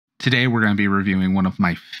Today we're going to be reviewing one of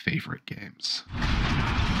my favorite games.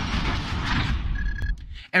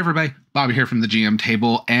 Hey everybody, Bobby here from the GM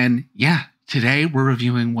table, and yeah, today we're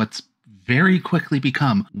reviewing what's very quickly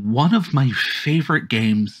become one of my favorite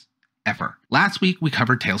games ever. Last week we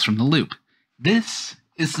covered Tales from the Loop. This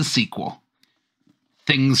is the sequel,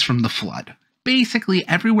 Things from the Flood. Basically,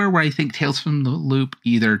 everywhere where I think Tales from the Loop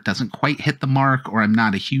either doesn't quite hit the mark or I'm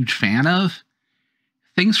not a huge fan of,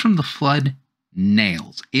 Things from the Flood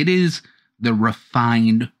nails. It is the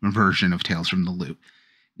refined version of Tales from the Loop.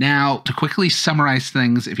 Now, to quickly summarize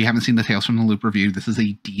things, if you haven't seen the Tales from the Loop review, this is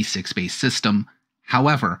a D6 based system.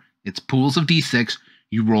 However, it's pools of D6.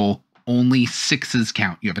 You roll only sixes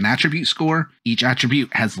count. You have an attribute score. Each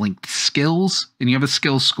attribute has linked skills, and you have a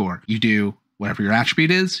skill score. You do whatever your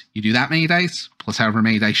attribute is. You do that many dice, plus however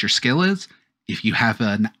many dice your skill is. If you have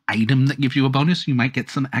an item that gives you a bonus, you might get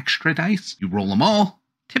some extra dice. You roll them all.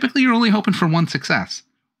 Typically, you're only hoping for one success.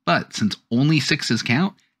 But since only sixes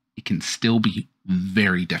count, it can still be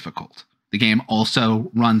very difficult. The game also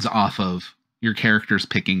runs off of your characters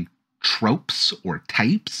picking tropes or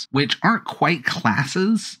types, which aren't quite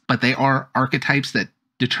classes, but they are archetypes that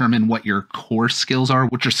determine what your core skills are,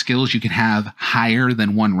 which are skills you can have higher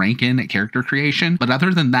than one rank in at character creation. But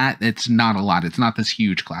other than that, it's not a lot. It's not this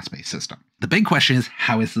huge class-based system. The big question is,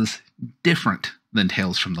 how is this different than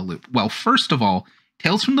Tales from the Loop? Well, first of all,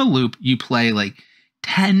 Tales from the Loop, you play like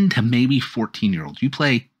 10 to maybe 14-year-olds. You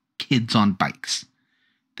play kids on bikes.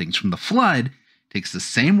 Things from the Flood takes the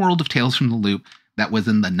same world of Tales from the Loop that was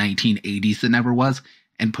in the 1980s that never was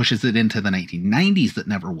and pushes it into the 1990s that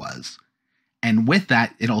never was. And with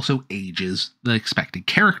that, it also ages the expected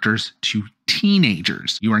characters to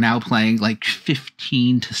teenagers. You are now playing like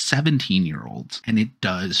 15 to 17-year-olds, and it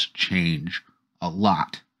does change a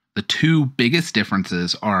lot. The two biggest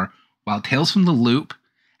differences are, while Tales from the Loop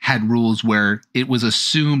had rules where it was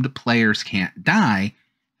assumed players can't die,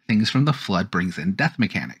 Things from the Flood brings in death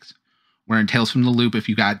mechanics. Where in Tales from the Loop, if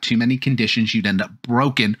you got too many conditions, you'd end up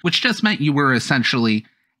broken, which just meant you were essentially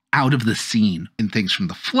out of the scene. In Things from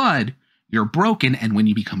the Flood, you're broken, and when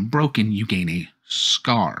you become broken, you gain a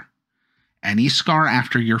scar. Any scar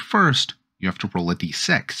after your first, you have to roll a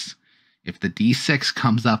d6. If the d6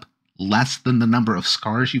 comes up less than the number of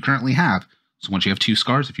scars you currently have, so once you have 2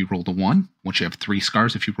 scars, if you rolled a 1, once you have 3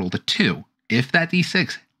 scars, if you rolled a 2, if that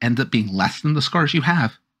d6 ends up being less than the scars you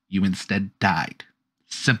have, you instead died.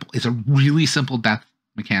 Simple. It's a really simple death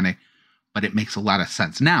mechanic, but it makes a lot of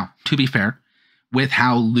sense. Now, to be fair, with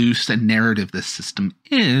how loose and narrative this system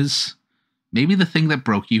is, maybe the thing that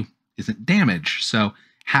broke you isn't damage. So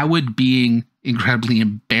how would being incredibly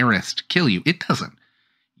embarrassed kill you? It doesn't.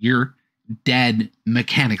 You're dead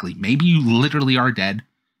mechanically. Maybe you literally are dead.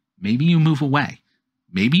 Maybe you move away.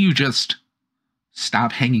 Maybe you just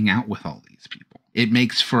stop hanging out with all these people. It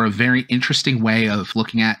makes for a very interesting way of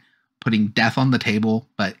looking at putting death on the table,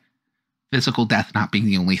 but physical death not being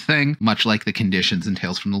the only thing, much like the conditions in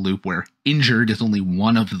Tales from the Loop, where injured is only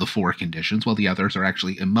one of the 4 conditions, while the others are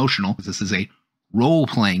actually emotional, because this is a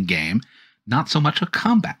role-playing game, not so much a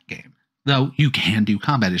combat game. Though you can do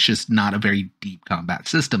combat, it's just not a very deep combat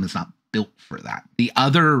system. It's not built for that. The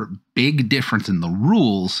other big difference in the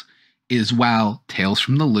rules is, while Tales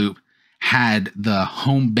from the Loop had the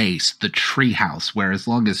home base, the treehouse, where as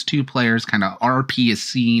long as 2 players kind of RP a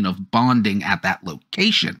scene of bonding at that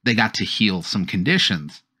location, they got to heal some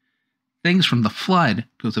conditions. Things from the Flood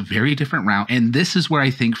goes a very different route, and this is where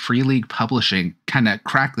I think Free League Publishing kind of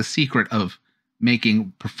cracked the secret of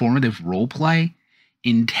making performative roleplay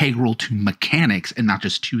integral to mechanics and not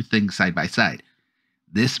just 2 things side by side.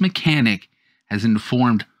 This mechanic has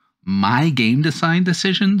informed my game design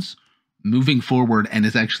decisions moving forward and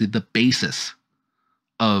is actually the basis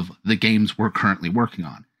of the games we're currently working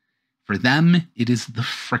on. For them, it is the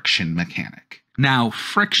friction mechanic. Now,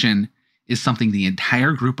 friction is something the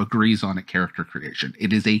entire group agrees on at character creation.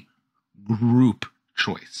 It is a group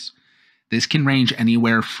choice. This can range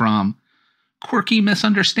anywhere from quirky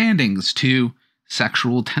misunderstandings to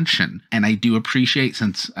sexual tension. And I do appreciate,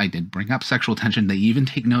 since I did bring up sexual tension, they even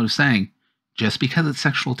take note of saying, just because it's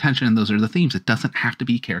sexual tension and those are the themes, it doesn't have to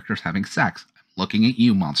be characters having sex. I'm looking at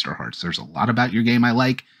you, Monster Hearts. There's a lot about your game I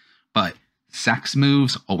like, but sex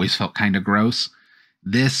moves always felt kind of gross.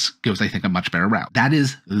 This goes, I think, a much better route. That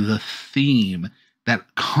is the theme that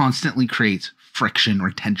constantly creates friction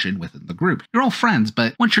or tension within the group. You're all friends,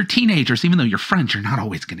 but once you're teenagers, even though you're friends, you're not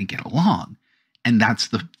always going to get along. And that's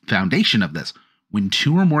the foundation of this. When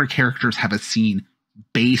 2 or more characters have a scene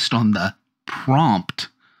based on the prompt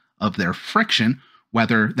of their friction,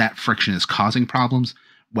 whether that friction is causing problems,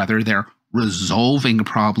 whether they're resolving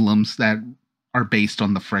problems that are based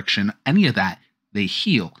on the friction, any of that, they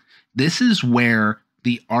heal. This is where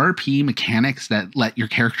the RP mechanics that let your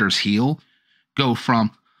characters heal go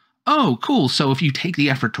from, oh, cool, so if you take the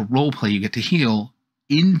effort to roleplay, you get to heal,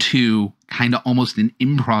 into kind of almost an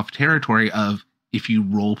improv territory of if you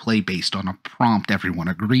roleplay based on a prompt everyone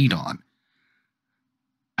agreed on.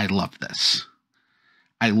 I love this.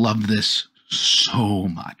 I love this so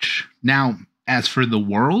much. Now, as for the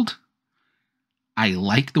world, I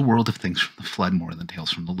like the world of Things from the Flood more than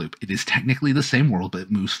Tales from the Loop. It is technically the same world, but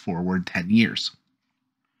it moves forward 10 years.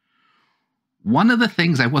 One of the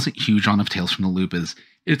things I wasn't huge on of Tales from the Loop is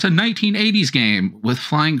it's a 1980s game with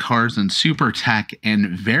flying cars and super tech,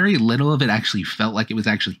 and very little of it actually felt like it was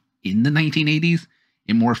actually in the 1980s.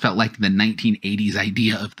 It more felt like the 1980s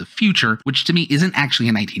idea of the future, which to me isn't actually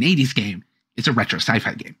a 1980s game. It's a retro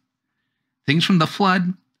sci-fi game. Things from the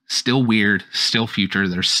Flood, still weird, still future.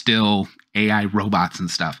 There's still AI robots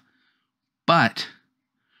and stuff. But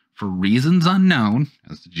for reasons unknown,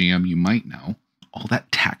 as the GM you might know, all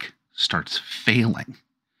that tech starts failing.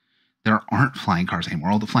 There aren't flying cars anymore.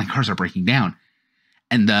 All the flying cars are breaking down.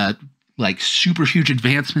 And the super huge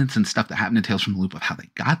advancements and stuff that happened in Tales from the Loop of how they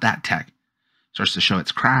got that tech starts to show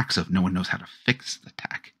its cracks of no one knows how to fix the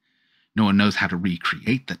tech. No one knows how to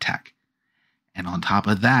recreate the tech. And on top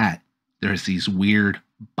of that, there's these weird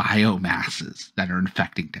biomasses that are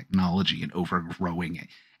infecting technology and overgrowing it.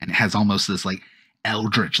 And it has almost this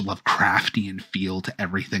eldritch Lovecraftian feel to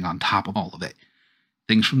everything on top of all of it.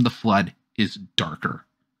 Things from the Flood is darker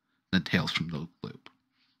than Tales from the Loop.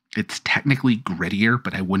 It's technically grittier,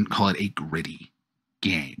 but I wouldn't call it a gritty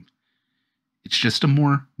game. It's just a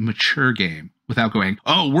more mature game without going,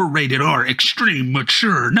 oh, we're rated R, extreme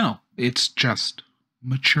mature. No, it's just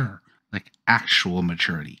mature, actual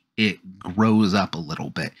maturity. It grows up a little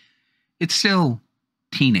bit. It's still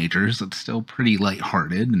teenagers. It's still pretty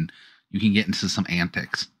lighthearted, and you can get into some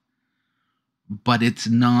antics. But it's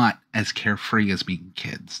not as carefree as being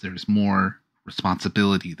kids. There's more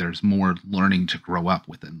responsibility. There's more learning to grow up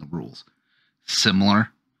within the rules. Similar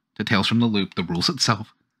to Tales from the Loop, the rules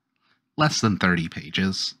itself, less than 30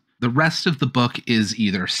 pages. The rest of the book is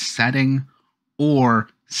either setting or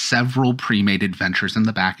several pre-made adventures in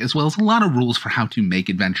the back, as well as a lot of rules for how to make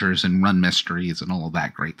adventures and run mysteries and all of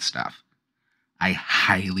that great stuff. I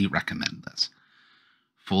highly recommend this.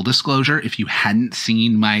 Full disclosure, if you hadn't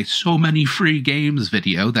seen my So Many Free Games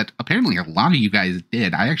video that apparently a lot of you guys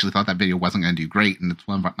did, I actually thought that video wasn't going to do great, and it's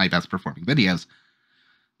one of my best performing videos.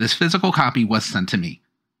 This physical copy was sent to me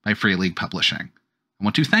by Free League Publishing. I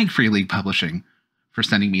want to thank Free League Publishing for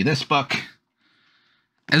sending me this book,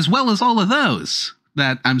 as well as all of those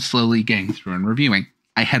that I'm slowly getting through and reviewing.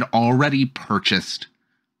 I had already purchased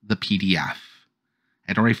the PDF.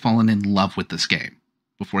 I'd already fallen in love with this game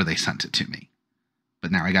before they sent it to me.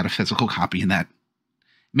 But now I got a physical copy, and that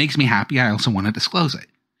makes me happy. I also want to disclose it.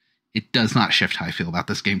 It does not shift how I feel about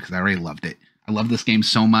this game because I already loved it. I love this game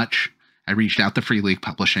so much, I reached out to Free League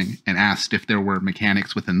Publishing and asked if there were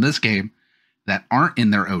mechanics within this game that aren't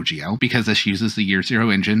in their OGL, because this uses the Year Zero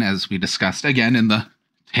engine, as we discussed again in the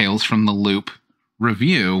Tales from the Loop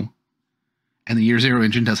review. And the Year Zero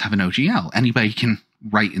engine does have an OGL. Anybody can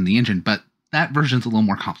write in the engine, but that version's a little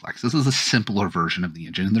more complex. This is a simpler version of the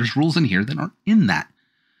engine, and there's rules in here that aren't in that.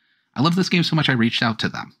 I love this game so much I reached out to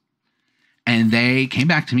them. And they came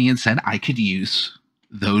back to me and said I could use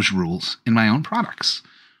those rules in my own products.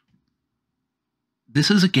 This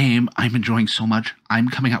is a game I'm enjoying so much. I'm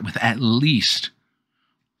coming out with at least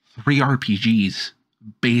 3 RPGs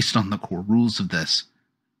based on the core rules of this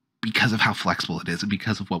because of how flexible it is and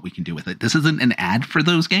because of what we can do with it. This isn't an ad for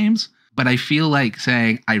those games, but I feel like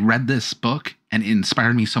saying I read this book and it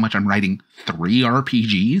inspired me so much I'm writing 3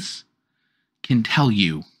 RPGs can tell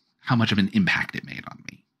you how much of an impact it made on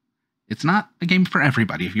me. It's not a game for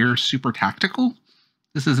everybody. If you're super tactical,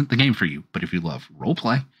 this isn't the game for you. But if you love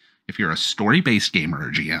roleplay, if you're a story-based gamer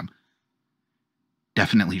or GM,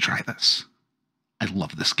 definitely try this. I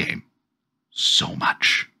love this game so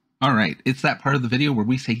much. All right, it's that part of the video where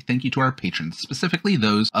we say thank you to our patrons, specifically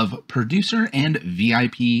those of producer and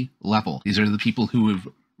VIP level. These are the people who have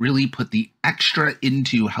really put the extra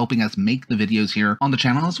into helping us make the videos here on the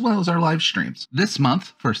channel, as well as our live streams. This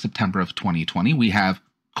month, for September of 2020, we have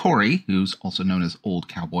Corey, who's also known as Old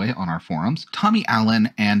Cowboy on our forums, Tommy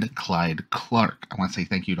Allen, and Clyde Clark. I want to say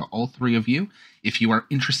thank you to all 3 of you. If you are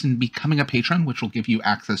interested in becoming a patron, which will give you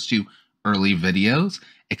access to early videos,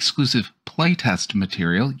 exclusive playtest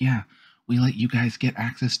material. Yeah, we let you guys get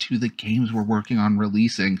access to the games we're working on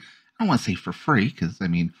releasing. I don't want to say for free, because, I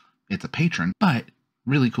mean, it's a patron, but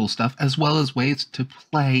really cool stuff, as well as ways to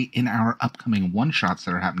play in our upcoming one-shots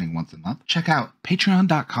that are happening once a month. Check out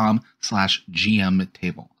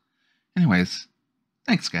patreon.com/GMTable. Anyways,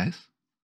 thanks, guys.